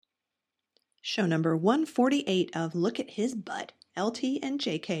Show number 148 of Look at His Butt. LT and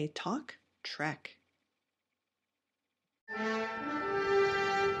JK Talk Trek.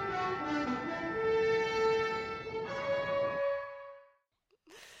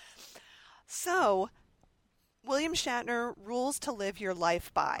 So, William Shatner, Rules to Live Your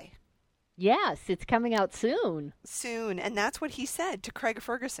Life By. Yes, it's coming out soon. Soon, and that's what he said to Craig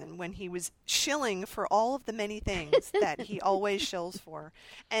Ferguson when he was shilling for all of the many things that he always shills for.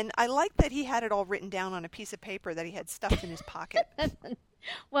 And I like that he had it all written down on a piece of paper that he had stuffed in his pocket.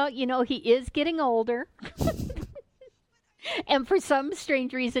 Well, you know, he is getting older. And for some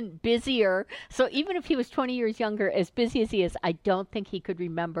strange reason, busier. So even if he was 20 years younger, as busy as he is, I don't think he could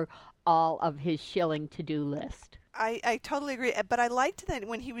remember all of his shilling to-do list. I totally agree. But I liked that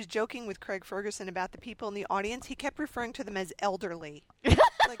when he was joking with Craig Ferguson about the people in the audience, he kept referring to them as elderly.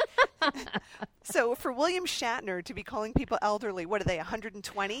 So for William Shatner to be calling people elderly, what are they,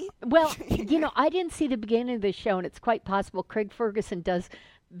 120? Well, you know, I didn't see the beginning of the show, and it's quite possible Craig Ferguson does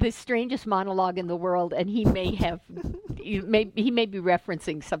the strangest monologue in the world, and he may have, he may be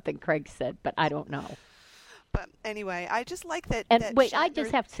referencing something Craig said, but I don't know. But anyway, I just like that. And that wait, Shatner... I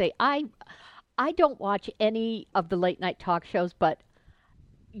just have to say, I don't watch any of the late night talk shows, but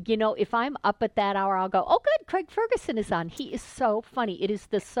you know, if I'm up at that hour, I'll go, oh, good, Craig Ferguson is on. He is so funny. It is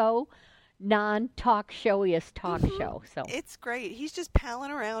the so non-talk showiest talk show. So it's great. He's just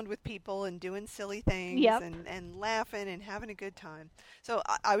palling around with people and doing silly things and laughing and having a good time. So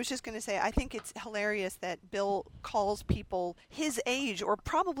I was just going to say, I think it's hilarious that Bill calls people his age or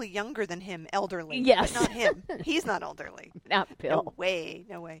probably younger than him elderly. Yes. But not him. He's not elderly. Not Bill. No way.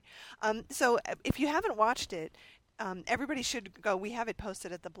 No way. So if you haven't watched it, everybody should go. We have it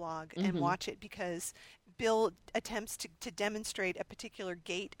posted at the blog and watch it because Bill attempts to demonstrate a particular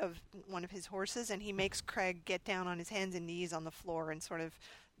gait of one of his horses, and he makes Craig get down on his hands and knees on the floor and sort of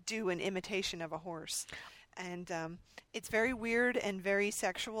do an imitation of a horse. And it's very weird and very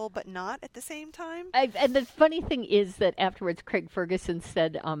sexual, but not at the same time. And the funny thing is that afterwards, Craig Ferguson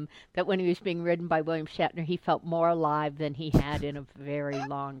said that when he was being ridden by William Shatner, he felt more alive than he had in a very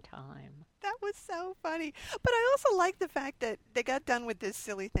long time. That was so funny. But I also like the fact that they got done with this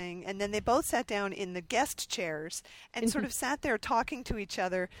silly thing, and then they both sat down in the guest chairs and sort of sat there talking to each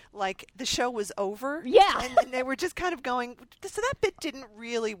other like the show was over. Yeah. And they were just kind of going, so that bit didn't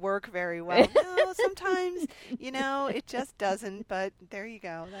really work very well. No, sometimes, you know, it just doesn't. But there you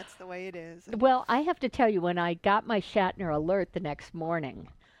go. That's the way it is. Well, I have to tell you, when I got my Shatner alert the next morning,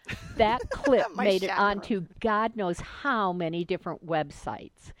 that clip made it onto God knows how many different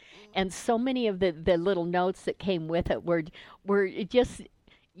websites. And so many of the little notes that came with it were just,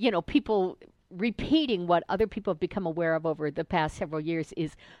 you know, people repeating what other people have become aware of over the past several years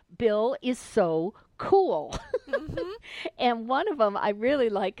is Bill is so cool. And one of them I really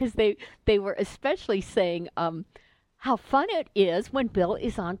like because they were especially saying how fun it is when Bill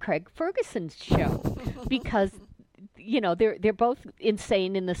is on Craig Ferguson's show because you know, they're both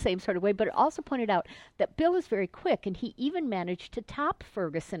insane in the same sort of way, but it also pointed out that Bill is very quick, and he even managed to top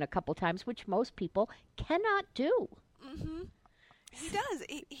Ferguson a couple times, which most people cannot do. He does.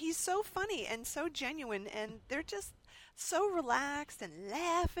 He's so funny and so genuine, and they're just so relaxed and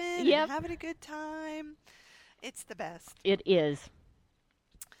laughing and having a good time. It's the best. It is.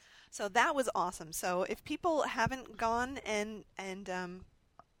 So that was awesome. So if people haven't gone and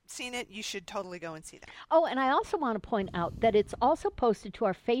seen it, you should totally go and see that. Oh, and I also want to point out that it's also posted to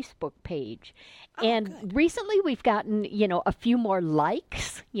our Facebook page. And recently we've gotten, you know, a few more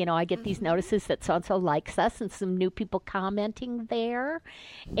likes. You know, I get these notices that so-and-so likes us and some new people commenting there.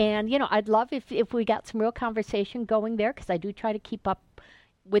 And, you know, I'd love if we got some real conversation going there because I do try to keep up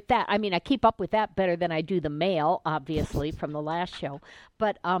with that. I mean, I keep up with that better than I do the mail, obviously, from the last show.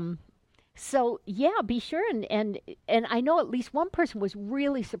 But, so yeah, be sure and I know at least one person was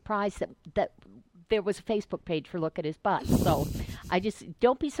really surprised that there was a Facebook page for Look at His Butt. So I just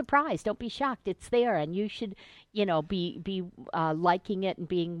don't be surprised, don't be shocked. It's there, and you should, you know, be liking it and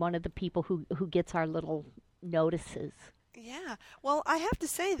being one of the people who gets our little notices. Yeah. Well, I have to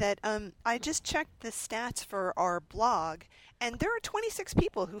say that I just checked the stats for our blog, and there are 26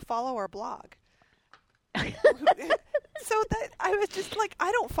 people who follow our blog. So that I was just like,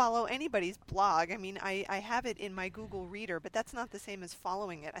 I don't follow anybody's blog. I mean, I have it in my Google Reader, but that's not the same as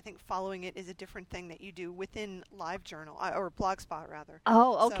following it. I think following it is a different thing that you do within LiveJournal, or Blogspot, rather.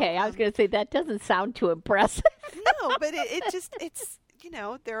 Oh, okay. So, I was going to say, that doesn't sound too impressive. No, but it's, you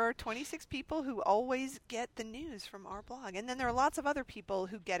know, there are 26 people who always get the news from our blog. And then there are lots of other people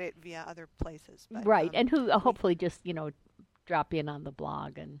who get it via other places. But, right, and who hopefully just, you know, drop in on the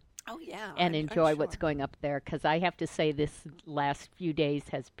blog and... Oh, yeah. And enjoy what's going up there, because I have to say this last few days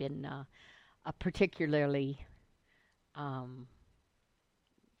has been a particularly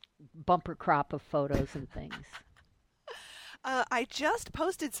bumper crop of photos and things. I just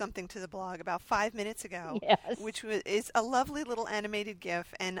posted something to the blog about 5 minutes ago, yes. which is a lovely little animated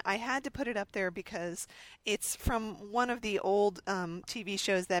GIF, and I had to put it up there because it's from one of the old TV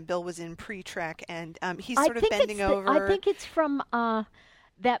shows that Bill was in pre-Trek, and he's sort of bending over. I think it's from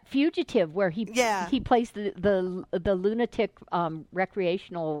that Fugitive where he plays the lunatic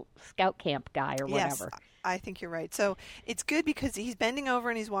recreational scout camp guy or whatever. Yes. I think you're right. So it's good because he's bending over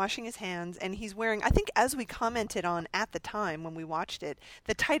and he's washing his hands, and he's wearing, I think as we commented on at the time when we watched it,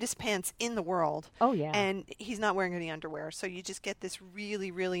 the tightest pants in the world. Oh, yeah. And he's not wearing any underwear. So you just get this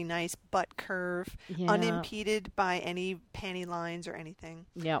really, really nice butt curve, unimpeded by any panty lines or anything.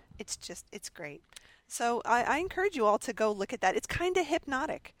 Yep. It's great. So I encourage you all to go look at that. It's kind of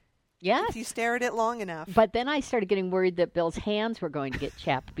hypnotic. Yes. If you stare at it long enough. But then I started getting worried that Bill's hands were going to get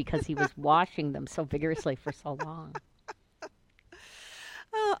chapped because he was washing them so vigorously for so long.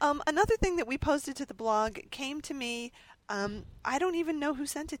 Another thing that we posted to the blog came to me. I don't even know who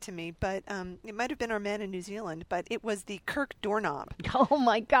sent it to me, but it might have been our man in New Zealand, but it was the Kirk doorknob. Oh,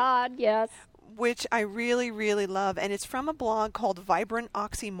 my God, yes. Which I really, really love. And it's from a blog called Vibrant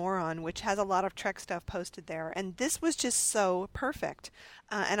Oxymoron, which has a lot of Trek stuff posted there. And this was just so perfect.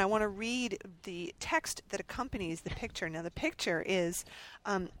 And I want to read the text that accompanies the picture. Now, the picture is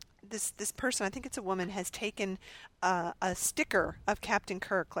this person, I think it's a woman, has taken a sticker of Captain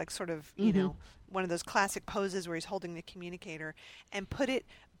Kirk, like sort of, you know, one of those classic poses where he's holding the communicator, and put it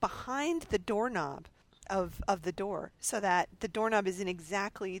behind the doorknob of the door so that the doorknob is in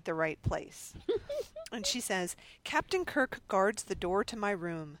exactly the right place. And she says, Captain Kirk guards the door to my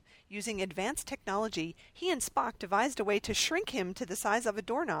room. Using advanced technology, he and Spock devised a way to shrink him to the size of a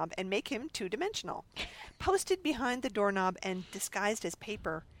doorknob and make him two-dimensional. Posted behind the doorknob and disguised as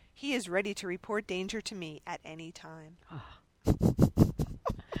paper, he is ready to report danger to me at any time.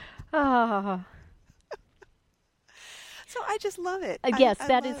 So I just love it. Yes,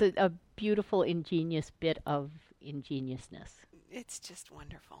 that is a beautiful, ingenious bit of ingeniousness. It's just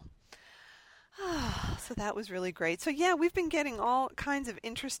wonderful. So that was really great. So yeah, we've been getting all kinds of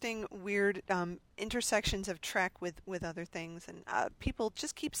interesting, weird intersections of Trek with other things, and people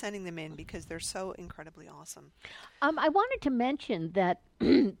just keep sending them in because they're so incredibly awesome. I wanted to mention that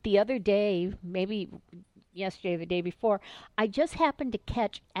the other day, maybe yesterday or the day before, I just happened to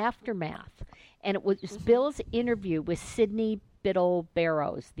catch Aftermath, and it was Bill's interview with Sydney Biddle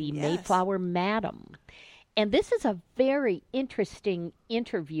Barrows, the Mayflower Madam. And this is a very interesting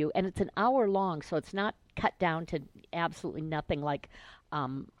interview, and it's an hour long, so it's not cut down to absolutely nothing like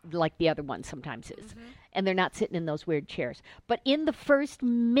the other one sometimes is. And they're not sitting in those weird chairs. But in the first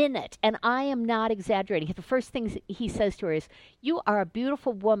minute, and I am not exaggerating, the first thing he says to her is, you are a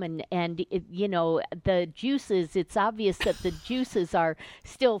beautiful woman, and, the juices, it's obvious that the juices are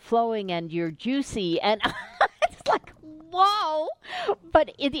still flowing, and you're juicy. And it's like, whoa!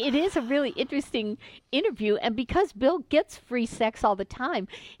 But it is a really interesting interview, and because Bill gets free sex all the time,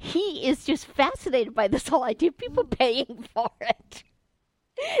 he is just fascinated by this whole idea of people paying for it.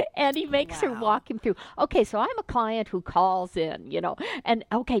 And he makes her walk him through. Okay, so I'm a client who calls in, and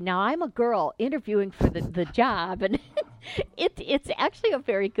okay, now I'm a girl interviewing for the job, and it's actually a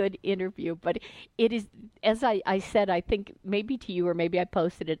very good interview. But it is, as I said, I think maybe to you or maybe I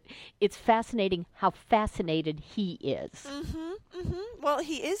posted it. It's fascinating how fascinated he is. Well,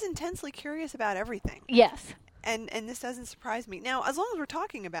 he is intensely curious about everything. Yes. And this doesn't surprise me. Now, as long as we're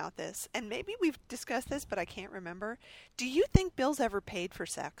talking about this, and maybe we've discussed this, but I can't remember, do you think Bill's ever paid for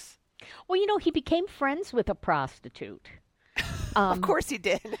sex? Well, he became friends with a prostitute. Of course he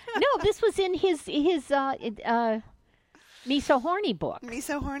did. No, this was in his Me So Horny book. Me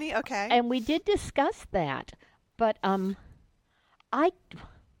So Horny? Okay. And we did discuss that. But,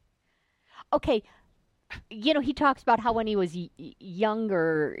 he talks about how when he was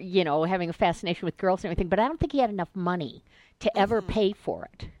younger, having a fascination with girls and everything, but I don't think he had enough money to ever pay for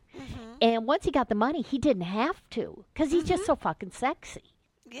it. And once he got the money, he didn't have to because he's just so fucking sexy.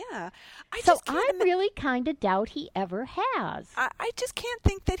 Yeah. I really kind of doubt he ever has. I just can't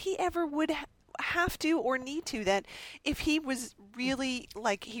think that he ever would have to or need to, that if he was really,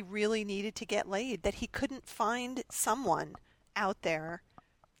 he really needed to get laid, that he couldn't find someone out there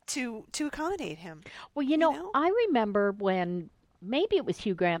to accommodate him. Well, I remember when, maybe it was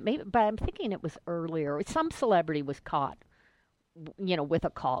Hugh Grant, but I'm thinking it was earlier, some celebrity was caught, with a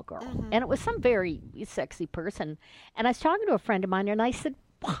call girl. And it was some very sexy person. And I was talking to a friend of mine, and I said,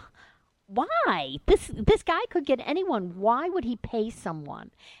 why? This guy could get anyone. Why would he pay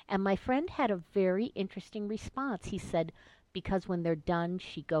someone? And my friend had a very interesting response. He said, because when they're done,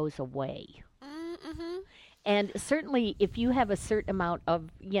 she goes away. Mm-hmm. And certainly, if you have a certain amount of,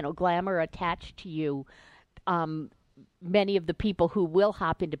 glamour attached to you, many of the people who will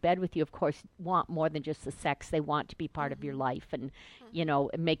hop into bed with you, of course, want more than just the sex. They want to be part of your life and,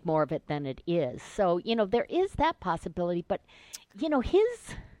 make more of it than it is. So, there is that possibility. But,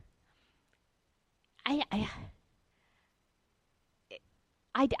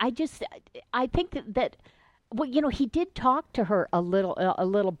 I think that well, he did talk to her a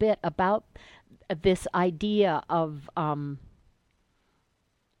little bit about this idea of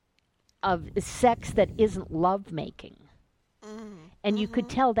sex that isn't lovemaking. And you could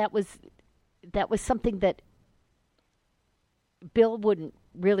tell that was something that Bill wouldn't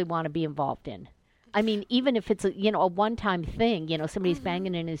really want to be involved in. I mean, even if it's a one-time thing, somebody's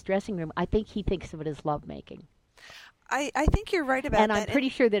banging in his dressing room, I think he thinks of it as lovemaking. I think you're right about that. And I'm pretty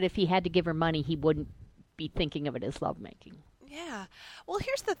sure that if he had to give her money, he wouldn't be thinking of it as lovemaking. Yeah. Well,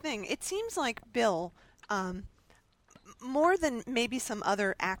 here's the thing. It seems like Bill, more than maybe some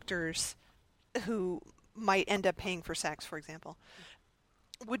other actors who might end up paying for sex, for example,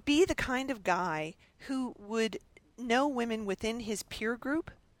 would be the kind of guy who would know women within his peer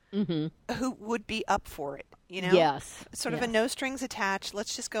group who would be up for it, Yes. Sort of a no strings attached,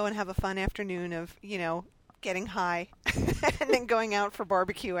 let's just go and have a fun afternoon of, getting high and then going out for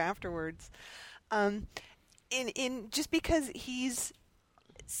barbecue afterwards. In just because he's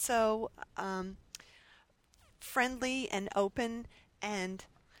so friendly and open and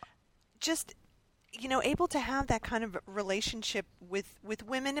just able to have that kind of relationship with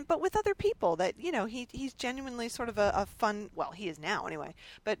women, but with other people that he's genuinely sort of a fun, well, he is now anyway,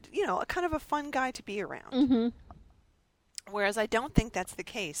 but a kind of a fun guy to be around. Whereas I don't think that's the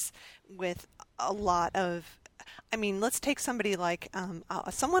case with a lot of, let's take somebody like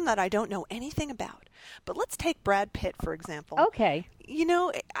someone that I don't know anything about, but let's take Brad Pitt, for example. Okay.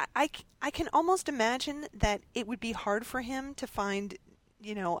 I can almost imagine that it would be hard for him to find,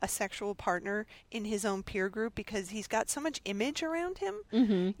 a sexual partner in his own peer group because he's got so much image around him,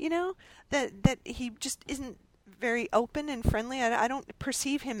 that he just isn't very open and friendly. I don't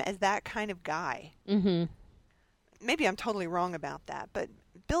perceive him as that kind of guy. Maybe I'm totally wrong about that, but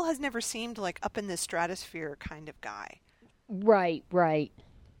Bill has never seemed like up in the stratosphere kind of guy. Right.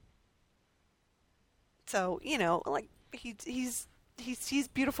 So, like he sees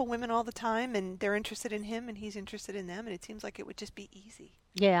beautiful women all the time and they're interested in him and he's interested in them, and it seems like it would just be easy.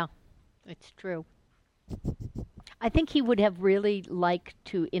 Yeah, it's true. I think he would have really liked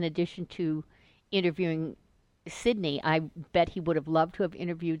to, in addition to interviewing Sydney, I bet he would have loved to have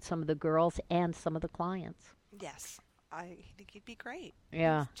interviewed some of the girls and some of the clients. Yes. I think he'd be great.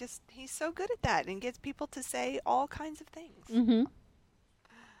 Yeah. He's so good at that and gets people to say all kinds of things.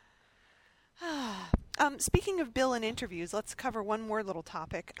 Speaking of Bill in interviews, let's cover one more little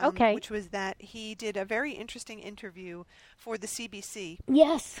topic. Okay. Which was that he did a very interesting interview for the CBC.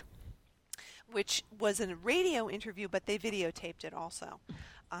 Yes. Which was a radio interview, but they videotaped it also.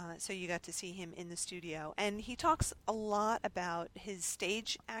 So you got to see him in the studio. And he talks a lot about his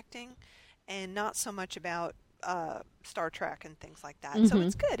stage acting and not so much about Star Trek and things like that. So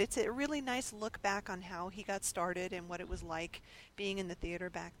it's good. It's a really nice look back on how he got started and what it was like being in the theater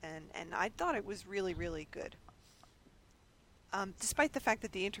back then. And I thought it was really, really good. Despite the fact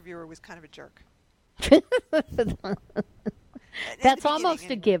that the interviewer was kind of a jerk. That's almost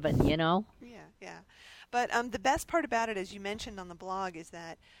a given, Yeah. But the best part about it, as you mentioned on the blog, is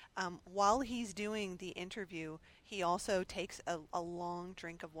that while he's doing the interview, he also takes a long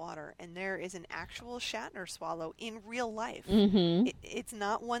drink of water. And there is an actual Shatner swallow in real life. It's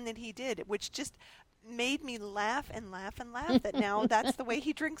not one that he did, which just made me laugh and laugh and laugh that now that's the way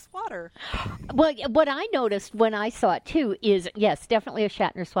he drinks water. Well, what I noticed when I saw it, too, is, yes, definitely a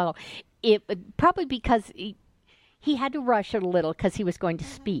Shatner swallow. It probably because he had to rush it a little because he was going to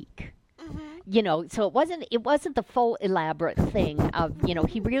speak. So it wasn't the full elaborate thing of,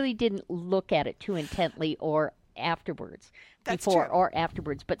 he really didn't look at it too intently or afterwards. That's before true. Or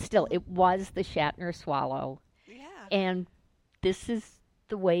afterwards. But still, it was the Shatner swallow. Yeah. And this is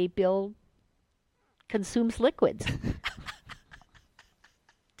the way Bill consumes liquids. Do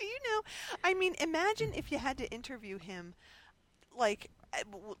you know? Imagine if you had to interview him like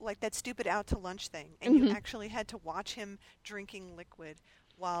that stupid out to lunch thing, and you actually had to watch him drinking liquid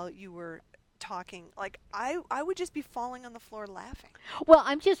while you were talking. Like, I would just be falling on the floor laughing. Well,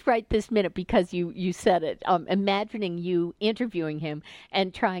 I'm just right this minute because you said it. Imagining you interviewing him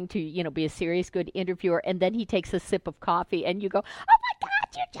and trying to, be a serious, good interviewer, and then he takes a sip of coffee, and you go, "Oh my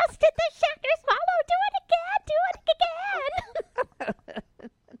God, you just did the Shatner swallow! Do it again! Do it again!"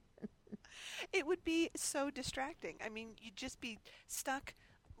 It would be so distracting. I mean, you'd just be stuck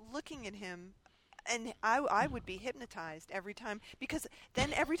looking at him, and I would be hypnotized every time, because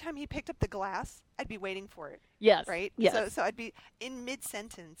then every time he picked up the glass, I'd be waiting for it. Yes. Right? Yes. So I'd be in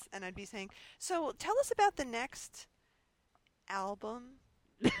mid-sentence, and I'd be saying, so tell us about the next album.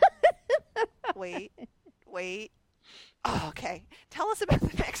 Wait. Oh, okay. Tell us about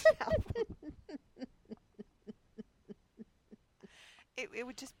the next album. It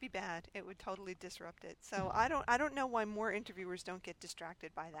would just be bad. It would totally disrupt it. So I don't know why more interviewers don't get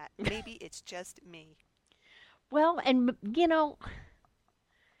distracted by that. Maybe it's just me. Well, and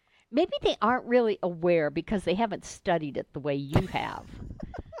maybe they aren't really aware because they haven't studied it the way you have.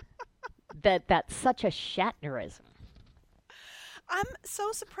 That's such a Shatnerism. I'm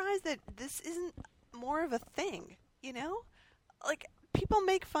so surprised that this isn't more of a thing, Like, people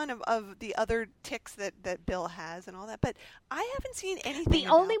make fun of the other tics that Bill has and all that, but I haven't seen anything. The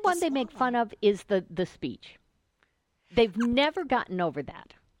only one they make fun of is the speech. They've never gotten over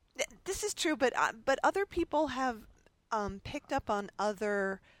that. This is true, but other people have picked up on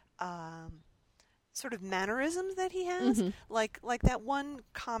other sort of mannerisms that he has, like that one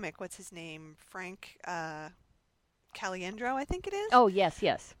comic. What's his name? Frank Caliendro, I think it is. Oh, yes.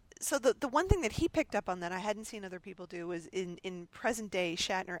 So the one thing that he picked up on that I hadn't seen other people do was in present day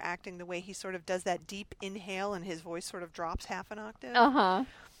Shatner acting, the way he sort of does that deep inhale and his voice sort of drops half an octave. Uh-huh.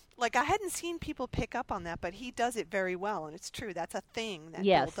 Like, I hadn't seen people pick up on that, but he does it very well, and it's true. That's a thing that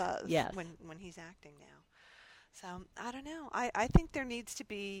Yes, Bill does yes. when he's acting now. So, I don't know. I think there needs to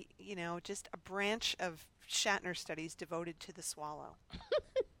be, just a branch of Shatner studies devoted to the swallow.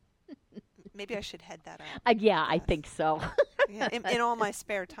 Maybe I should head that up. Yeah, I think so. Yeah, in all my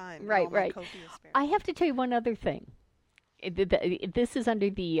spare time. Right. Copious spare I have to tell you one other thing. This is under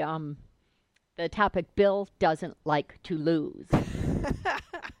the topic, Bill doesn't like to lose.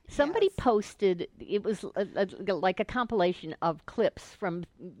 Somebody posted, it was like a compilation of clips from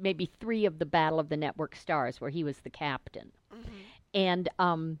maybe 3 of the Battle of the Network Stars where he was the captain. Mm-hmm.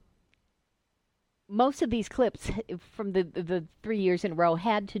 And most of these clips from the 3 years in a row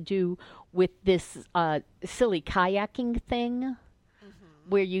had to do with this silly kayaking thing,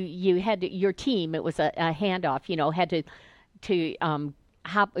 where you had to, your team, it was a handoff, had to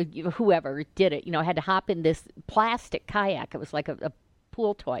hop, whoever did it, had to hop in this plastic kayak. It was like a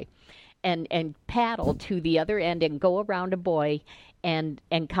pool toy, and paddle to the other end and go around a buoy and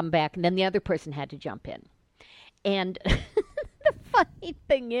come back, and then the other person had to jump in. And the funny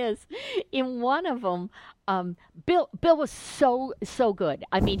thing is, in one of them, Bill was so good.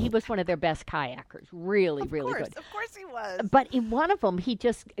 I mean, he was one of their best kayakers. Really good. Of course he was. But in one of them, he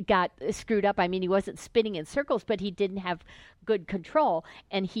just got screwed up. I mean, he wasn't spinning in circles, but he didn't have good control.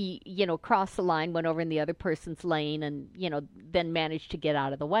 And he, crossed the line, went over in the other person's lane, and, then managed to get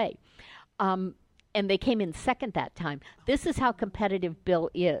out of the way. And they came in second that time. This is how competitive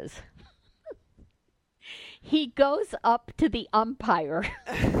Bill is. He goes up to the umpire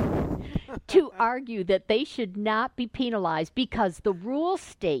to argue that they should not be penalized because the rules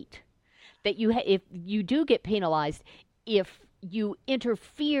state that if you do get penalized if you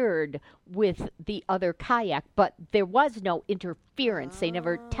interfered with the other kayak, but there was no interference. They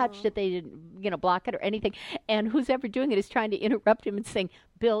never touched it. They didn't, block it or anything. And who's ever doing it is trying to interrupt him and saying,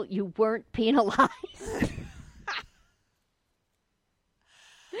 Bill, you weren't penalized.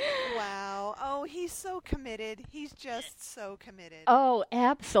 Wow. Oh, he's so committed. He's just so committed. Oh,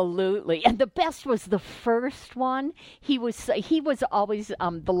 absolutely. And the best was the first one. He was always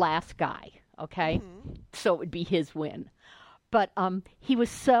the last guy, okay? Mm-hmm. So it would be his win. But he was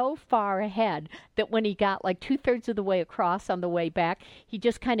so far ahead that when he got like 2/3 of the way across on the way back, he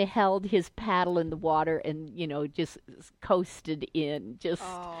just kind of held his paddle in the water and, just coasted in, just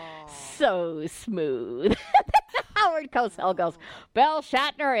so smooth. Howard Cosell goes, Bill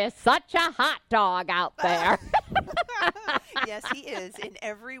Shatner is such a hot dog out there. Yes, he is. In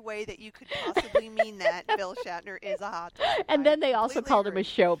every way that you could possibly mean that, Bill Shatner is a hot dog. And then they also called him a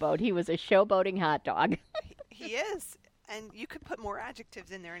showboat. He was a showboating hot dog. He is. And you could put more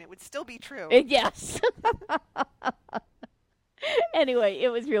adjectives in there and it would still be true. Yes. Anyway, it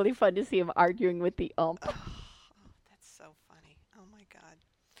was really fun to see him arguing with the ump. Oh, that's so funny. Oh, my God.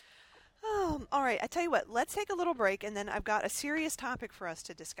 All right. I tell you what. Let's take a little break, and then I've got a serious topic for us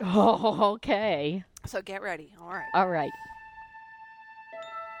to discuss. Oh, okay. So get ready. All right. All right.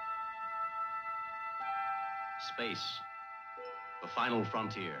 Space. The final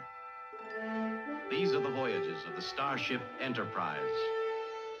frontier. These are the voyages of the Starship Enterprise.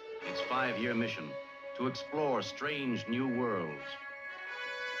 Its 5-year mission, to explore strange new worlds,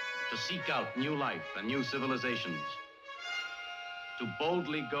 to seek out new life and new civilizations, to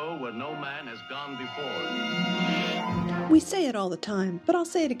boldly go where no man has gone before. We say it all the time, but I'll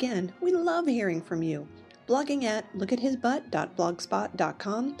say it again. We love hearing from you. Blogging at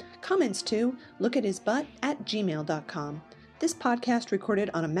lookathisbutt.blogspot.com, comments to lookathisbutt@gmail.com. This podcast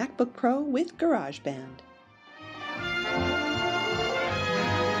recorded on a MacBook Pro with GarageBand.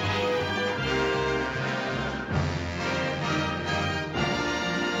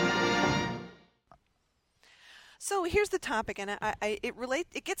 So here's the topic, and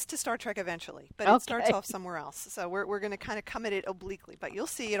it gets to Star Trek eventually, but it starts off somewhere else. So we're going to kind of come at it obliquely, but you'll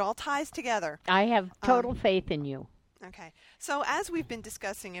see it all ties together. I have total faith in you. Okay. So as we've been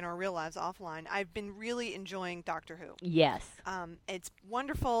discussing in our real lives offline, I've been really enjoying Doctor Who. Yes. It's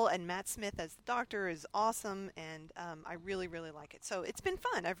wonderful, and Matt Smith as the Doctor is awesome, and I really, really like it. So it's been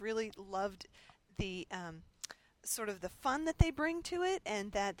fun. I've really loved the sort of the fun that they bring to it,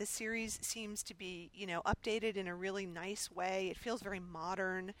 and that the series seems to be, updated in a really nice way. It feels very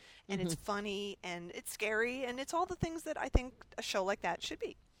modern, and it's funny, and it's scary, and it's all the things that I think a show like that should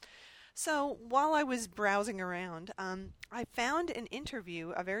be. So while I was browsing around, I found an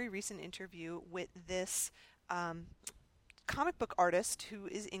interview, a very recent interview with this comic book artist who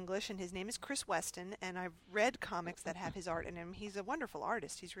is English, and his name is Chris Weston, and I've read comics that have his art in him. He's a wonderful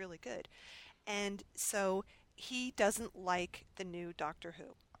artist. He's really good. And so he doesn't like the new Doctor Who.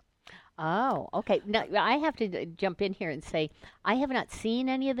 Oh, okay. Now, I have to jump in here and say I have not seen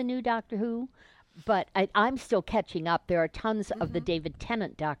any of the new Doctor Who, but I'm still catching up. There are tons of the David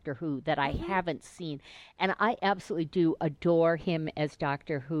Tennant Doctor Who that I haven't seen, and I absolutely do adore him as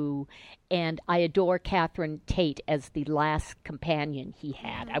Doctor Who, and I adore Catherine Tate as the last companion he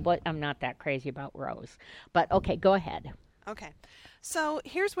had. I'm not that crazy about Rose, but okay, go ahead. Okay. So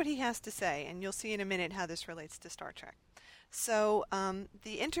here's what he has to say, and you'll see in a minute how this relates to Star Trek. So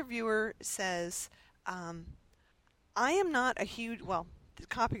the interviewer says, I am not a huge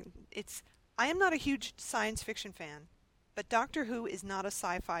science fiction fan, but Doctor Who is not a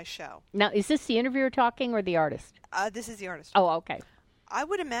sci-fi show. Now, is this the interviewer talking or the artist? This is the artist. Oh, okay. I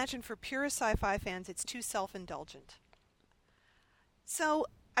would imagine for purist sci-fi fans, it's too self-indulgent. So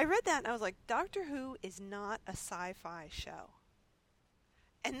I read that, and I was like, Doctor Who is not a sci-fi show.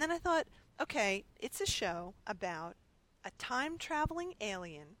 And then I thought, okay, it's a show about a time-traveling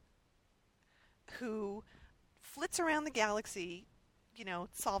alien who flits around the galaxy,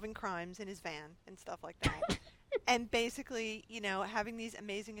 solving crimes in his van and stuff like that. And basically, having these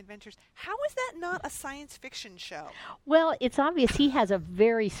amazing adventures. How is that not a science fiction show? Well, it's obvious he has a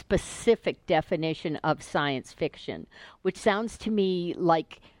very specific definition of science fiction, which sounds to me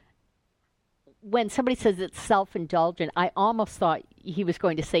like when somebody says it's self-indulgent, I almost thought he was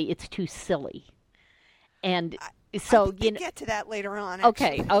going to say it's too silly. And so, I think we'll get to that later on.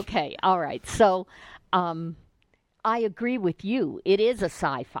 Okay, all right. So, I agree with you. It is a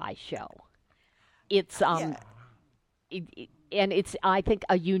sci-fi show. It's and it's, I think,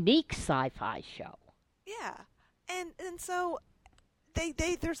 a unique sci-fi show. Yeah, and so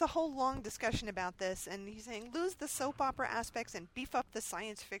there's a whole long discussion about this, and he's saying lose the soap opera aspects and beef up the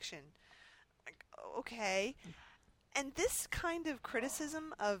science fiction. Like, okay. And this kind of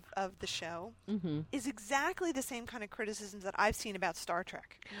criticism of the show is exactly the same kind of criticisms that I've seen about Star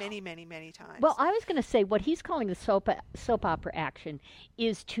Trek many, many, many times. Well, I was going to say what he's calling the soap opera action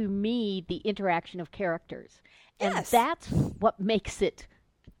is, to me, the interaction of characters. And that's what makes it,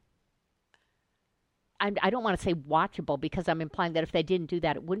 I don't want to say watchable, because I'm implying that if they didn't do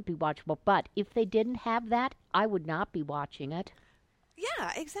that, it wouldn't be watchable. But if they didn't have that, I would not be watching it.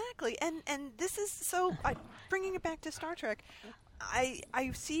 Yeah, exactly. And this is, so bringing it back to Star Trek,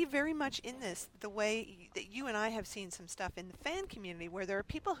 I see very much in this the way that you and I have seen some stuff in the fan community where there are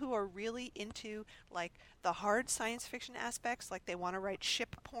people who are really into like the hard science fiction aspects, like they want to write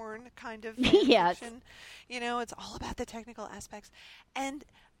ship porn kind of fiction. It's all about the technical aspects. And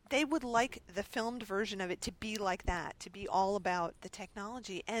they would like the filmed version of it to be like that, to be all about the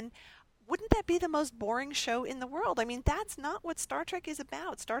technology. And wouldn't that be the most boring show in the world? I mean, that's not what Star Trek is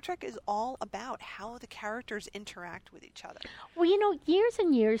about. Star Trek is all about how the characters interact with each other. Well, years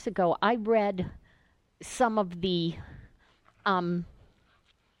and years ago, I read some of the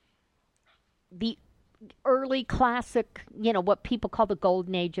early classic, what people call the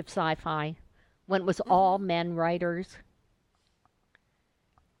golden age of sci-fi, when it was all men writers.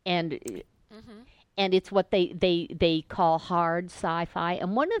 And and it's what they call hard sci-fi.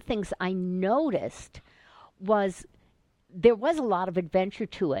 And one of the things I noticed was there was a lot of adventure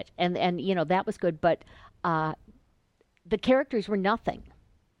to it, and that was good, but the characters were nothing.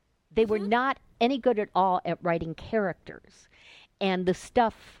 They were not any good at all at writing characters. And the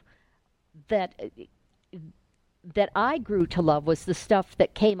stuff that that I grew to love was the stuff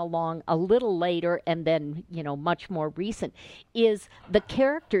that came along a little later and then, much more recent, is the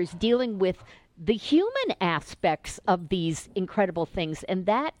characters dealing with the human aspects of these incredible things. And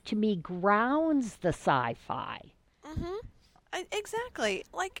that, to me, grounds the sci-fi. Mm-hmm. Exactly.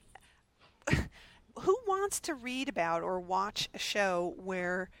 Like, who wants to read about or watch a show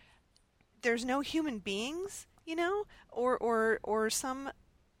where there's no human beings, or some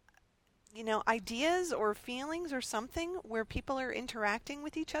ideas or feelings or something where people are interacting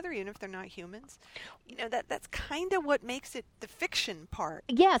with each other, even if they're not humans? That's kind of what makes it the fiction part.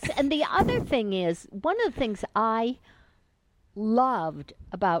 Yes, and the other thing is, one of the things I loved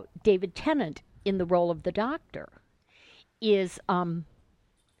about David Tennant in the role of the Doctor is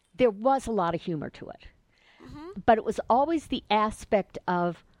there was a lot of humor to it. Mm-hmm. But it was always the aspect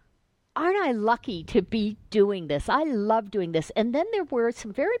of, aren't I lucky to be doing this? I love doing this. And then there were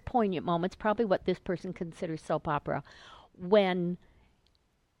some very poignant moments, probably what this person considers soap opera, when,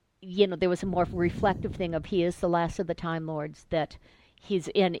 there was a more reflective thing of he is the last of the Time Lords, that he's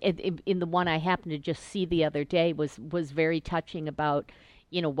in the one I happened to just see the other day was very touching about,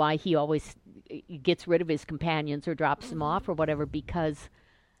 why he always gets rid of his companions or drops them off or whatever, because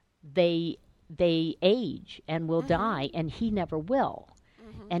they age and will die, and he never will.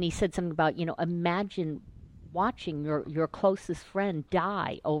 And he said something about, imagine watching your closest friend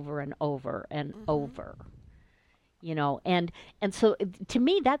die over and over and over. And so to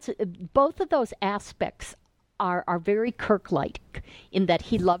me, that's both of those aspects are very Kirk-like in that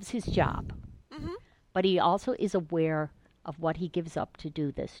he loves his job, but he also is aware of what he gives up to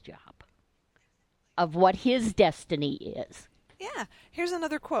do this job, of what his destiny is. Yeah. Here's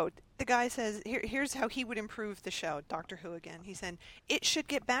another quote. The guy says, here's how he would improve the show, Doctor Who again. He said, it should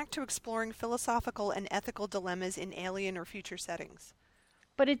get back to exploring philosophical and ethical dilemmas in alien or future settings.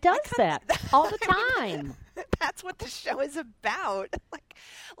 But it does that all the time. That's what the show is about.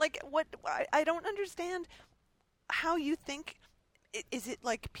 Like what I don't understand how you think. Is it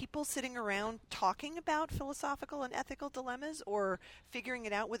like people sitting around talking about philosophical and ethical dilemmas, or figuring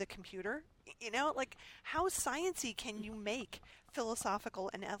it out with a computer? Like, how sciencey can you make philosophical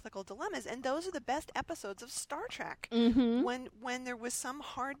and ethical dilemmas? And those are the best episodes of Star Trek, when there was some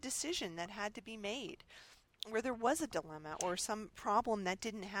hard decision that had to be made, where there was a dilemma or some problem that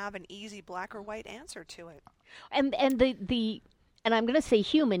didn't have an easy black or white answer to it. And I'm going to say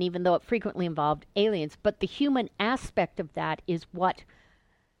human, even though it frequently involved aliens, but the human aspect of that is what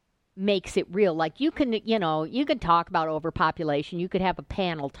makes it real. Like, you can talk about overpopulation. You could have a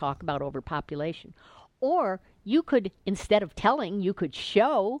panel talk about overpopulation. Or you could, instead of telling, you could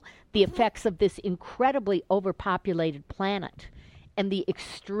show the effects of this incredibly overpopulated planet and the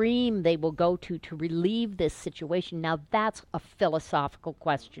extreme they will go to relieve this situation. Now, that's a philosophical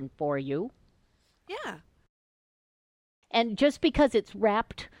question for you. Yeah. And just because it's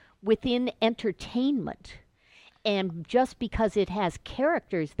wrapped within entertainment, and just because it has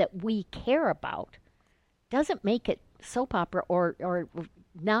characters that we care about, doesn't make it soap opera or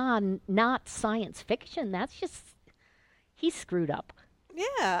not science fiction. That's just, he's screwed up.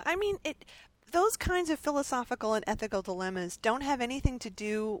 Yeah, I mean, those kinds of philosophical and ethical dilemmas don't have anything to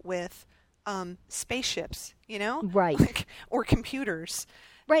do with spaceships, Right. Or computers.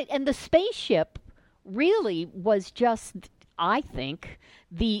 Right, and the spaceship really was just, I think,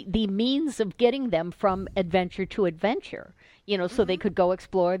 the means of getting them from adventure to adventure. So they could go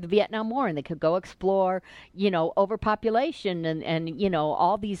explore the Vietnam War, and they could go explore, overpopulation and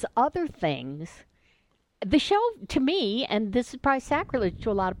all these other things. The show, to me, and this is probably sacrilege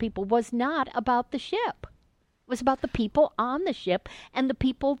to a lot of people, was not about the ship. It was about the people on the ship and the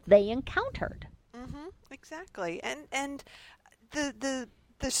people they encountered. Exactly. And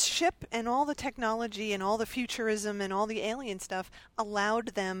the ship and all the technology and all the futurism and all the alien stuff allowed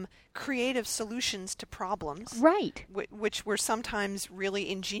them creative solutions to problems. Right. Which were sometimes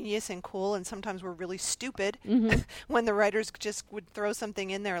really ingenious and cool, and sometimes were really stupid when the writers just would throw something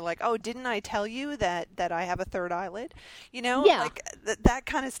in there like, oh, didn't I tell you that I have a third eyelid? Yeah. Like that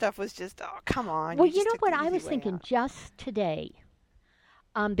kind of stuff was just, oh, come on. Well, you know what I was thinking just today?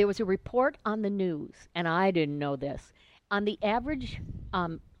 There was a report on the news, and I didn't know this. On the average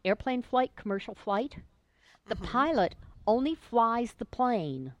airplane flight, commercial flight, the pilot only flies the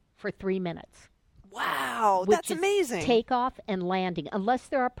plane for 3 minutes. Wow, that's amazing. Takeoff and landing, unless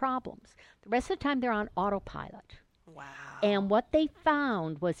there are problems. The rest of the time, they're on autopilot. Wow. And what they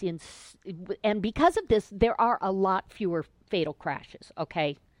found was and because of this, there are a lot fewer fatal crashes,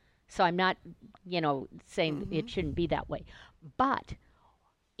 okay? So I'm not, saying it shouldn't be that way. But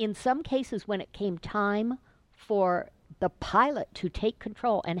in some cases, when it came time for the pilot to take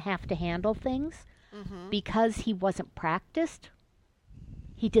control and have to handle things, because he wasn't practiced,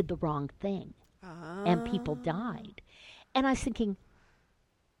 he did the wrong thing, and people died. And I was thinking,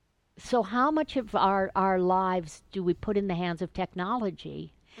 so how much of our lives do we put in the hands of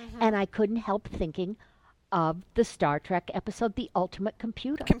technology? And I couldn't help thinking of the Star Trek episode, The Ultimate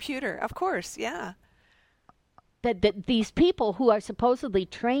Computer. Computer, of course, yeah. That these people who are supposedly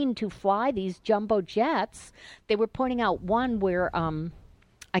trained to fly these jumbo jets, they were pointing out one where,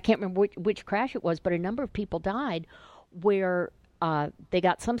 I can't remember which crash it was, but a number of people died where they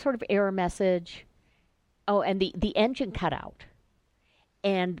got some sort of error message. Oh, and the engine cut out.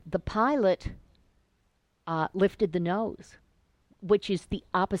 And the pilot lifted the nose, which is the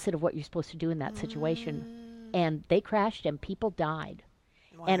opposite of what you're supposed to do in that situation. And they crashed and people died.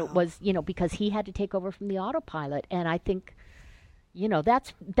 Wow. And it was, because he had to take over from the autopilot. And I think,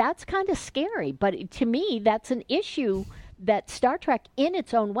 that's kind of scary. But to me, that's an issue that Star Trek, in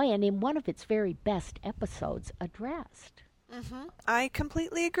its own way and in one of its very best episodes, addressed. I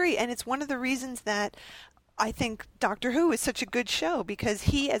completely agree. And it's one of the reasons that I think Doctor Who is such a good show, because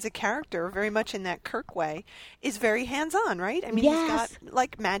he, as a character, very much in that Kirk way, is very hands-on, right? I mean, He's got,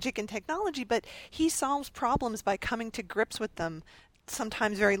 like, magic and technology, but he solves problems by coming to grips with them,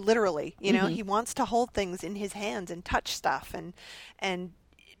 sometimes very literally. He wants to hold things in his hands and touch stuff and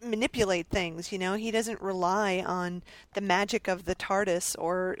manipulate things. He doesn't rely on the magic of the TARDIS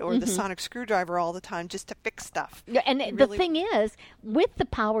or the sonic screwdriver all the time just to fix stuff. Yeah, and the thing is, with the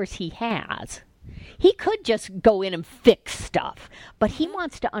powers he has, he could just go in and fix stuff, but he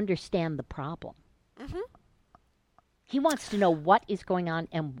wants to understand the problem. He wants to know what is going on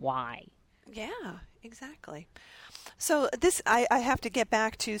and why. Yeah, exactly. So this, I have to get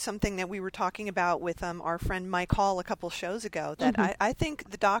back to something that we were talking about with our friend Mike Hall a couple shows ago, that I think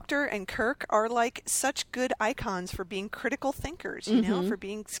the Doctor and Kirk are like such good icons for being critical thinkers, for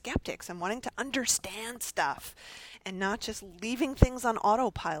being skeptics and wanting to understand stuff and not just leaving things on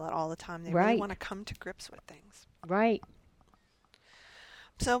autopilot all the time. They really want to come to grips with things. Right.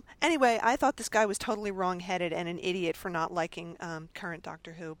 So anyway, I thought this guy was totally wrong-headed and an idiot for not liking current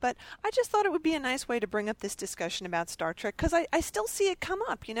Doctor Who. But I just thought it would be a nice way to bring up this discussion about Star Trek, because I still see it come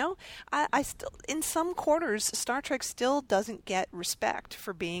up, I still, in some quarters, Star Trek still doesn't get respect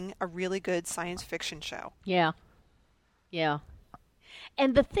for being a really good science fiction show. Yeah. Yeah.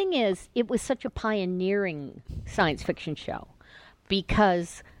 And the thing is, it was such a pioneering science fiction show,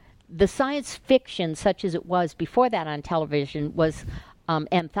 because the science fiction, such as it was before that on television, was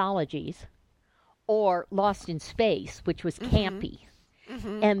anthologies, or Lost in Space, which was campy.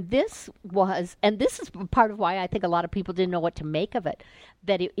 And this is part of why I think a lot of people didn't know what to make of it,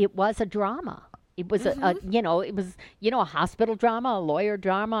 that it was a drama. It was it was a hospital drama, a lawyer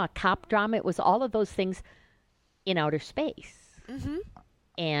drama, a cop drama. It was all of those things in outer space.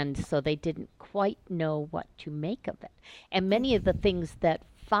 And so they didn't quite know what to make of it. And many of the things that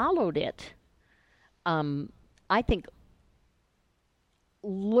followed it, I think,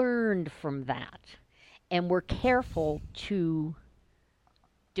 learned from that and were careful to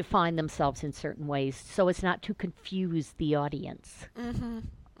define themselves in certain ways so as not to confuse the audience.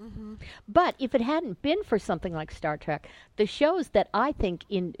 But if it hadn't been for something like Star Trek, the shows that I think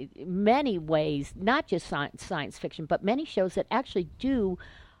in many ways, not just science fiction, but many shows that actually do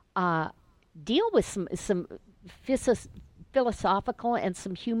deal with some philosophical and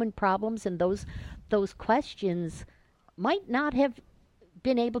some human problems, and those questions might not have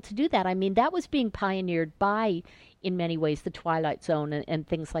been able to do that. I mean, that was being pioneered by, in many ways, the Twilight Zone and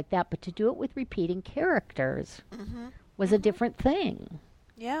things like that. But to do it with repeating characters was a different thing.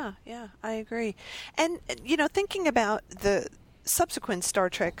 Yeah, I agree. And, thinking about the subsequent Star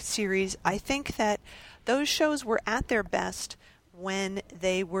Trek series, I think that those shows were at their best when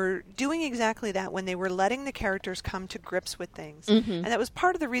they were doing exactly that, when they were letting the characters come to grips with things. And that was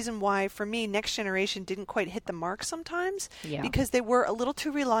part of the reason why, for me, Next Generation didn't quite hit the mark sometimes, because they were a little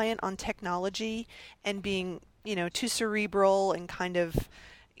too reliant on technology and being, too cerebral and kind of,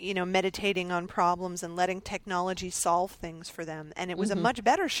 meditating on problems and letting technology solve things for them. And it was a much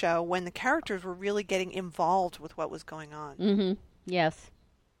better show when the characters were really getting involved with what was going on. Yes.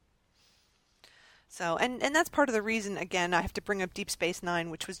 So, and that's part of the reason, again, I have to bring up Deep Space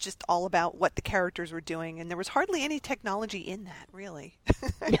Nine, which was just all about what the characters were doing, and there was hardly any technology in that, really.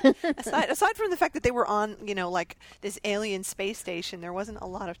 aside from the fact that they were on, like this alien space station, there wasn't a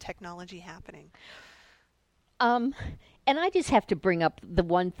lot of technology happening. And I just have to bring up the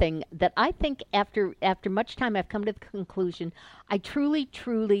one thing that I think after much time I've come to the conclusion I truly,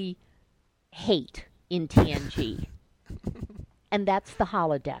 truly hate in TNG, and that's the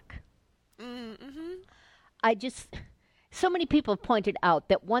holodeck. I just, so many people have pointed out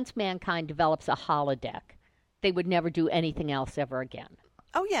that once mankind develops a holodeck, they would never do anything else ever again.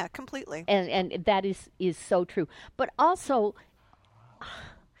 Oh yeah, completely. And that is so true. But also,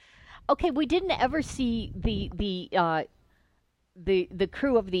 okay, we didn't ever see the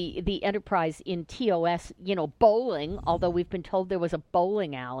crew of the Enterprise in TOS, bowling, although we've been told there was a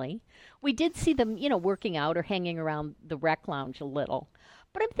bowling alley. We did see them, working out or hanging around the rec lounge a little.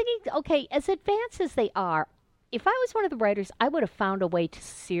 But I'm thinking, okay, as advanced as they are, if I was one of the writers, I would have found a way to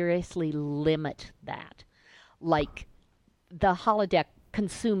seriously limit that. Like, the holodeck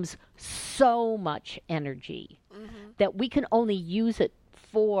consumes so much energy that we can only use it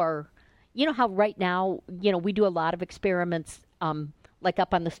for, how right now, we do a lot of experiments like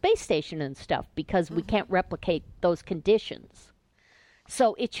up on the space station and stuff because we can't replicate those conditions.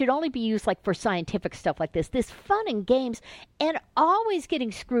 So it should only be used like for scientific stuff like this fun and games, and always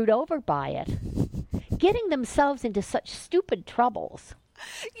getting screwed over by it, getting themselves into such stupid troubles.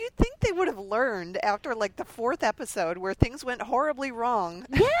 You'd think they would have learned after like the 4th episode where things went horribly wrong.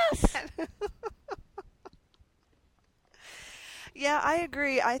 Yes. Yeah, I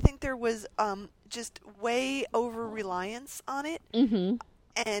agree. I think there was just way over-reliance on it. Mm-hmm.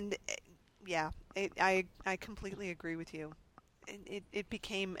 And yeah, I completely agree with you. It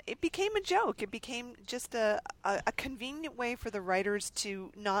became a joke. It became just a convenient way for the writers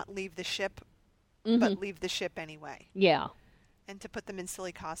to not leave the ship, but leave the ship anyway. Yeah. And to put them in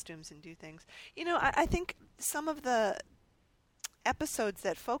silly costumes and do things. I think some of the episodes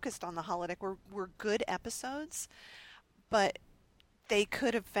that focused on the holodeck were good episodes, but they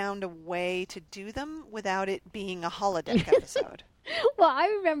could have found a way to do them without it being a holodeck episode. Well, I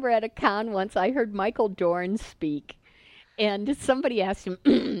remember at a con once I heard Michael Dorn speak, and somebody asked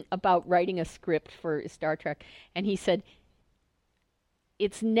him about writing a script for Star Trek, and he said,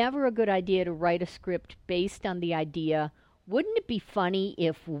 it's never a good idea to write a script based on the idea, wouldn't it be funny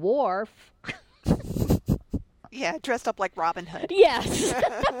if Worf... Yeah, dressed up like Robin Hood. Yes.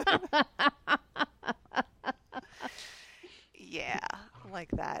 Yeah,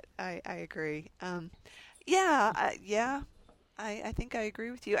 like that. I agree. I think I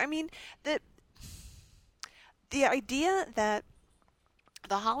agree with you. I mean, the idea that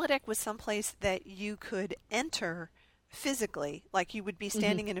the holodeck was someplace that you could enter physically, like you would be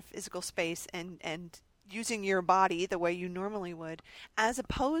standing in a physical space and using your body the way you normally would, as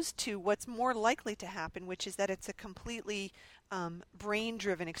opposed to what's more likely to happen, which is that it's a completely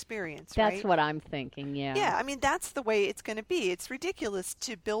brain-driven experience, right? That's what I'm thinking, yeah. Yeah, I mean, that's the way it's going to be. It's ridiculous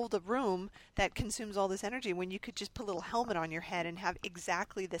to build a room that consumes all this energy when you could just put a little helmet on your head and have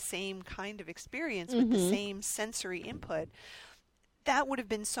exactly the same kind of experience with the same sensory input. That would have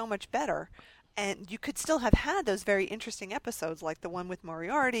been so much better. And you could still have had those very interesting episodes like the one with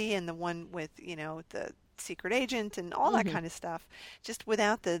Moriarty and the one with, the secret agent and all that kind of stuff, just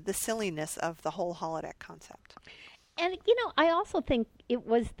without the silliness of the whole holodeck concept. And, I also think it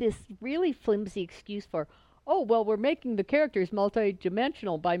was this really flimsy excuse for, we're making the characters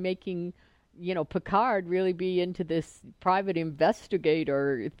multidimensional by making, Picard really be into this private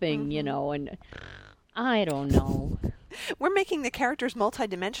investigator thing, and I don't know. We're making the characters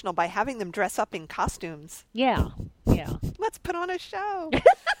multidimensional by having them dress up in costumes. Yeah. Let's put on a show.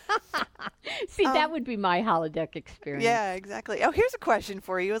 See, that would be my holodeck experience. Yeah, exactly. Oh, here's a question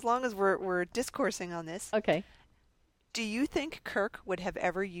for you, as long as we're discoursing on this. Okay. Do you think Kirk would have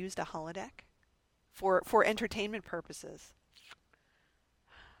ever used a holodeck for entertainment purposes?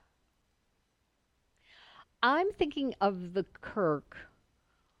 I'm thinking of the Kirk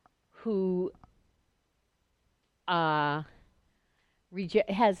who has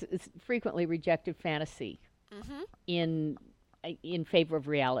frequently rejected fantasy in favor of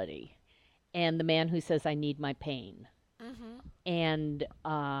reality, and the man who says, I need my pain. And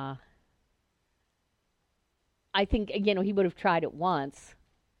I think, he would have tried it once,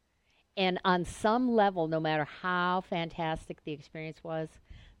 and on some level, no matter how fantastic the experience was,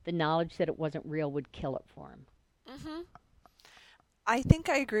 the knowledge that it wasn't real would kill it for him. I think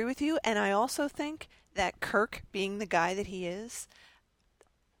I agree with you, and I also think that Kirk, being the guy that he is,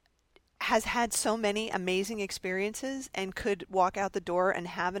 has had so many amazing experiences and could walk out the door and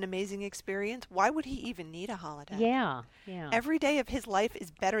have an amazing experience. Why would he even need a holodeck? Yeah. Every day of his life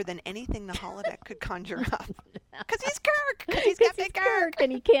is better than anything the holodeck could conjure up. Because he's Kirk! Because he's Captain Kirk!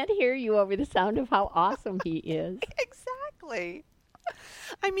 And he can't hear you over the sound of how awesome he is. Exactly.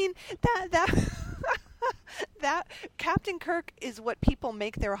 I mean, that Captain Kirk is what people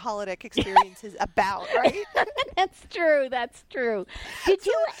make their holodeck experiences about, right? That's true. Did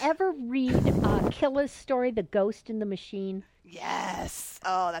you ever read Killa's story, The Ghost in the Machine? Yes.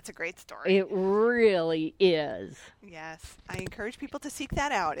 Oh, that's a great story. It really is. Yes. I encourage people to seek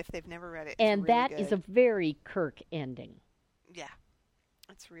that out if they've never read it. And really that good. is a very Kirk ending. Yeah.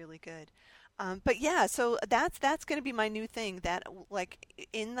 It's really good. But yeah, so that's going to be my new thing. That like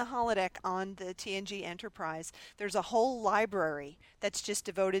in the holodeck on the TNG Enterprise, there's a whole library that's just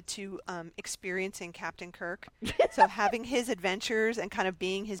devoted to experiencing Captain Kirk. So having his adventures and kind of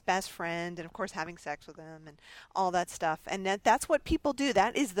being his best friend, and of course having sex with him and all that stuff. And that's what people do.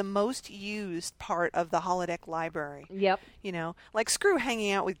 That is the most used part of the holodeck library. Yep. You know, like screw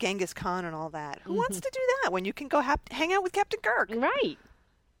hanging out with Genghis Khan and all that. Who wants to do that when you can go hang out with Captain Kirk? Right.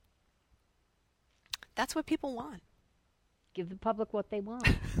 That's what people want. Give the public what they want.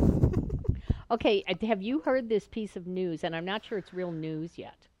 Okay, have you heard this piece of news? And I'm not sure it's real news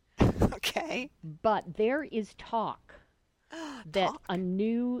yet. Okay. But there is talk that a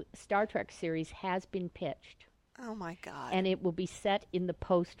new Star Trek series has been pitched. Oh, my God. And it will be set in the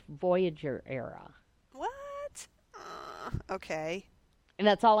post-Voyager era. What? Okay. And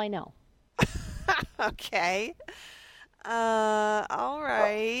that's all I know. Okay. All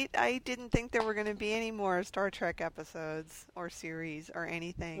right. I didn't think there were going to be any more Star Trek episodes or series or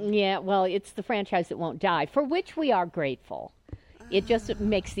anything. Yeah, well, it's the franchise that won't die, for which we are grateful. It just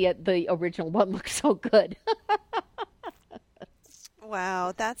makes the original one look so good.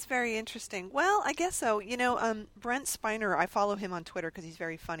 Wow, that's very interesting. Well, I guess so. You know, Brent Spiner, I follow him on Twitter because he's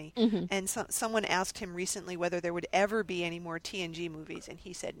very funny. Mm-hmm. And someone asked him recently whether there would ever be any more TNG movies. And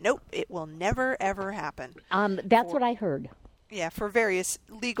he said, nope, it will never, ever happen. That's what I heard. Yeah, for various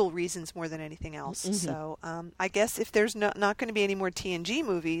legal reasons more than anything else. Mm-hmm. So I guess if there's not going to be any more TNG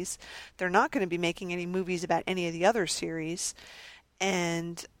movies, they're not going to be making any movies about any of the other series.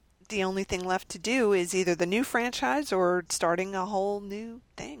 And the only thing left to do is either the new franchise or starting a whole new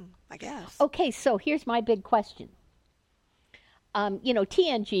thing, I guess. Okay, so here's my big question. You know,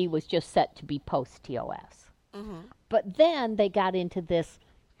 TNG was just set to be post-TOS. Mm-hmm. But then they got into this,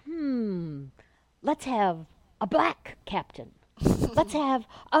 let's have a black captain. Let's have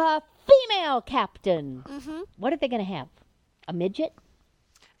a female captain. Mm-hmm. What are they going to have? A midget?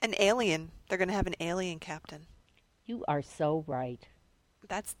 An alien. They're going to have an alien captain. You are so right.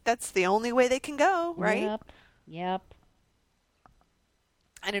 That's the only way they can go, right? Yep.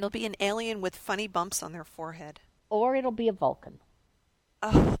 And it'll be an alien with funny bumps on their forehead. Or it'll be a Vulcan.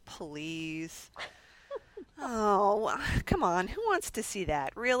 Oh, please. Oh, come on. Who wants to see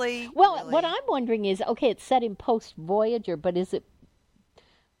that? Really? Well, really? What I'm wondering is, okay, it's set in post-Voyager, but is it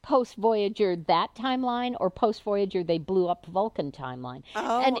post-Voyager that timeline or post-Voyager they blew up Vulcan timeline?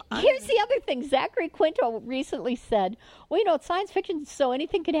 Oh, and here's the other thing. Zachary Quinto recently said, well, you know, it's science fiction, so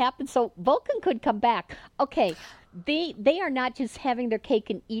anything could happen, so Vulcan could come back. Okay, they are not just having their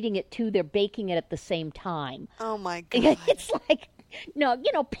cake and eating it, too. They're baking it at the same time. Oh, my God. It's like, no,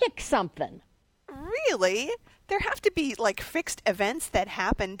 you know, pick something. Really? There have to be, like, fixed events that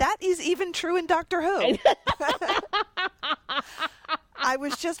happen. That is even true in Doctor Who. I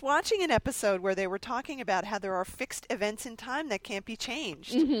was just watching an episode where they were talking about how there are fixed events in time that can't be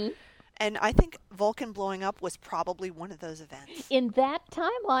changed. Mm-hmm. And I think Vulcan blowing up was probably one of those events. In that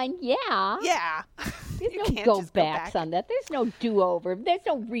timeline, yeah. Yeah. There's no go-backs on that. There's no do-over. There's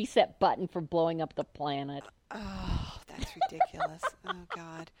no reset button for blowing up the planet. Oh, that's ridiculous. Oh,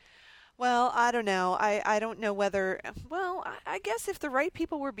 God. Well, I don't know. I don't know whether... Well, I guess if the right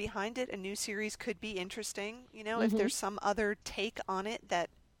people were behind it, a new series could be interesting. You know, if there's some other take on it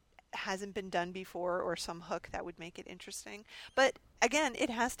that hasn't been done before or some hook that would make it interesting. But, again, it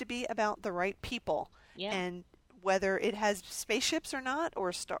has to be about the right people. Yeah. And whether it has spaceships or not,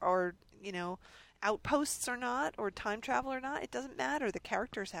 or you know, outposts or not, or time travel or not, it doesn't matter. The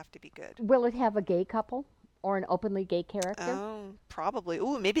characters have to be good. Will it have a gay couple? Or an openly gay character? Oh, probably.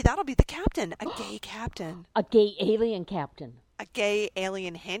 Ooh, maybe that'll be the captain. A gay captain. A gay alien captain. A gay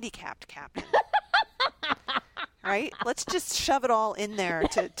alien handicapped captain. Right? Let's just shove it all in there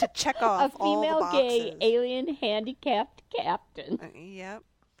to check off all the boxes. A female gay alien handicapped captain. Yep.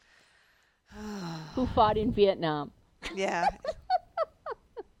 Who fought in Vietnam. Yeah.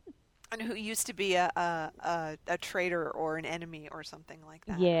 And who used to be a traitor or an enemy or something like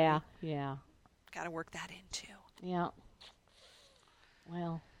that. Yeah, right? yeah. Got to work that in, too. Yeah.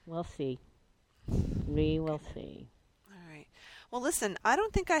 Well, we'll see. We will see. All right. Well, listen, I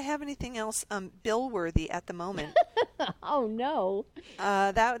don't think I have anything else Bill-worthy at the moment. Oh, no.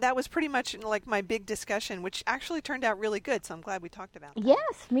 That was pretty much like my big discussion, which actually turned out really good, so I'm glad we talked about that.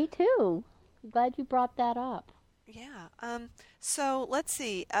 Yes, me too. I'm glad you brought that up. Yeah. So let's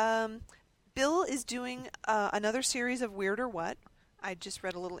see. Bill is doing another series of Weird or What. I just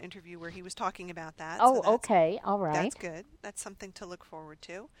read a little interview where he was talking about that. Oh, so okay. All right. That's good. That's something to look forward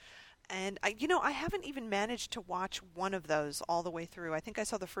to. And, I haven't even managed to watch one of those all the way through. I think I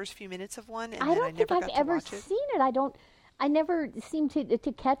saw the first few minutes of one, and I then don't I think never I've got to ever watch it. seen it. I never seem to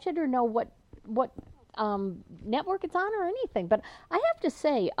catch it or know what network it's on or anything. But I have to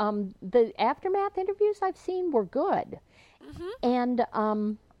say, the Aftermath interviews I've seen were good. And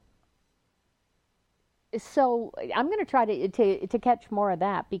so I'm going to try to catch more of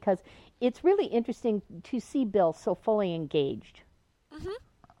that, because it's really interesting to see Bill so fully engaged.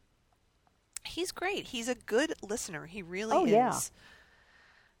 He's great. He's a good listener. He really is. Yeah.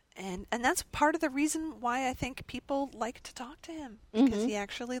 And that's part of the reason why I think people like to talk to him, because he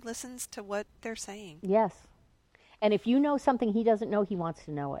actually listens to what they're saying. Yes. And if you know something he doesn't know, he wants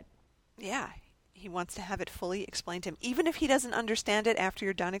to know it. Yeah. He wants to have it fully explained to him. Even if he doesn't understand it after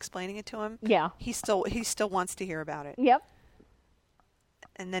you're done explaining it to him, he still wants to hear about it. Yep.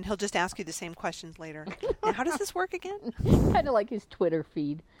 And then he'll just ask you the same questions later. Now, how does this work again? Kind of like his Twitter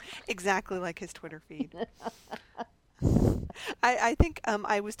feed. Exactly like his Twitter feed. I think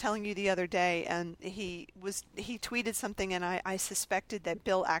I was telling you the other day, and he tweeted something, and I suspected that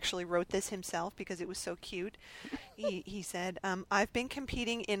Bill actually wrote this himself because it was so cute. He said, "I've been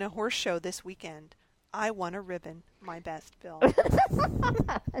competing in a horse show this weekend. I won a ribbon. My best, Bill."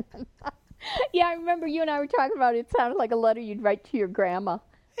 Yeah, I remember you and I were talking about it. It sounded like a letter you'd write to your grandma.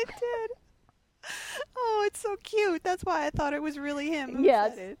 It did. Oh, it's so cute. That's why I thought it was really him who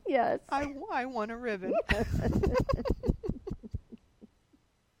Yes, said it. yes. I won a ribbon.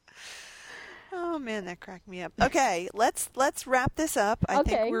 Oh man, that cracked me up. Okay, let's wrap this up. I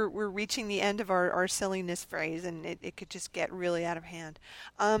think we're reaching the end of our silliness phrase, and it could just get really out of hand.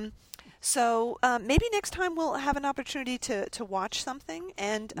 So maybe next time we'll have an opportunity to watch something,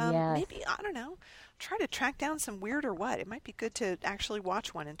 and maybe, I don't know, try to track down some weird or what. It might be good to actually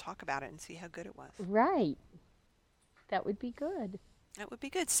watch one and talk about it and see how good it was. Right. That would be good. That would be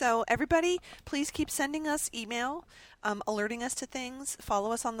good. So everybody, please keep sending us email, alerting us to things.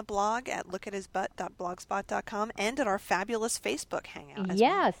 Follow us on the blog at lookathisbutt.blogspot.com and at our fabulous Facebook hangout.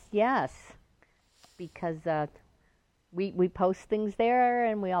 Yes. Because we post things there,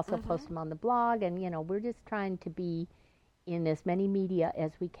 and we also post them on the blog, and we're just trying to be in as many media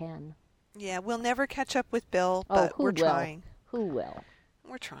as we can. Yeah, we'll never catch up with Bill, but we're trying. Who will?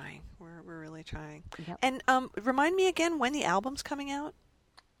 We're trying. We're really trying. Yep. And remind me again when the album's coming out.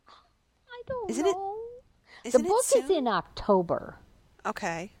 I don't know. The book is in October.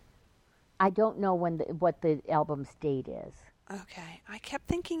 Okay. I don't know what the album's date is. Okay. I kept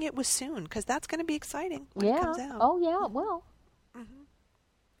thinking it was soon, because that's going to be exciting when it comes out. Oh, yeah, it will.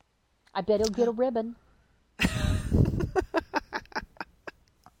 I bet he'll get a ribbon.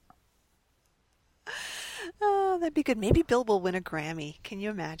 Oh, that'd be good. Maybe Bill will win a Grammy. Can you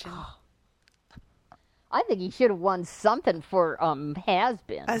imagine? I think he should have won something for Has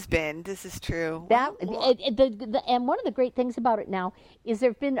Been. Has Been. This is true. And one of the great things about it now is there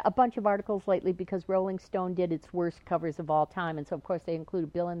have been a bunch of articles lately, because Rolling Stone did its worst covers of all time, and so of course they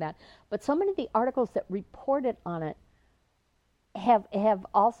included Bill in that. But so many of the articles that reported on it have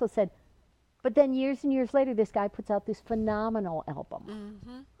also said, but then years and years later, this guy puts out this phenomenal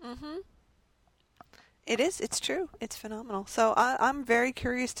album. It is. It's true. It's phenomenal. So I'm very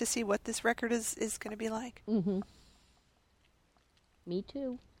curious to see what this record is going to be like. Me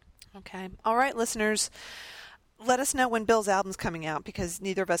too. Okay. All right, listeners. Let us know when Bill's album's coming out, because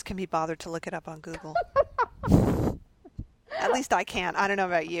neither of us can be bothered to look it up on Google. At least I can't. I don't know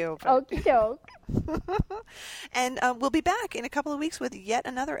about you. Okie doke. And we'll be back in a couple of weeks with yet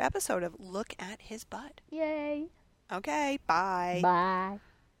another episode of Look at His Butt. Yay. Okay. Bye. Bye.